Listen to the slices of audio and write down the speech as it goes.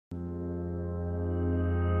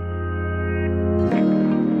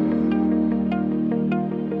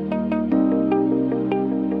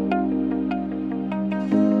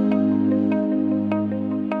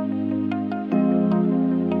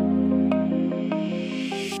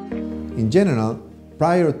In general,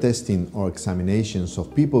 prior testing or examinations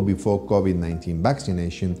of people before COVID-19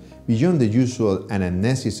 vaccination beyond the usual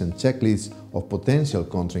anamnesis and checklist of potential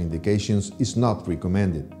contraindications is not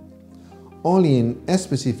recommended. Only in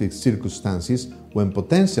specific circumstances, when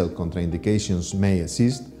potential contraindications may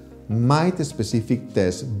exist, might a specific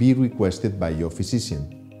test be requested by your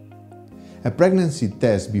physician. A pregnancy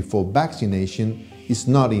test before vaccination is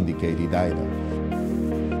not indicated either.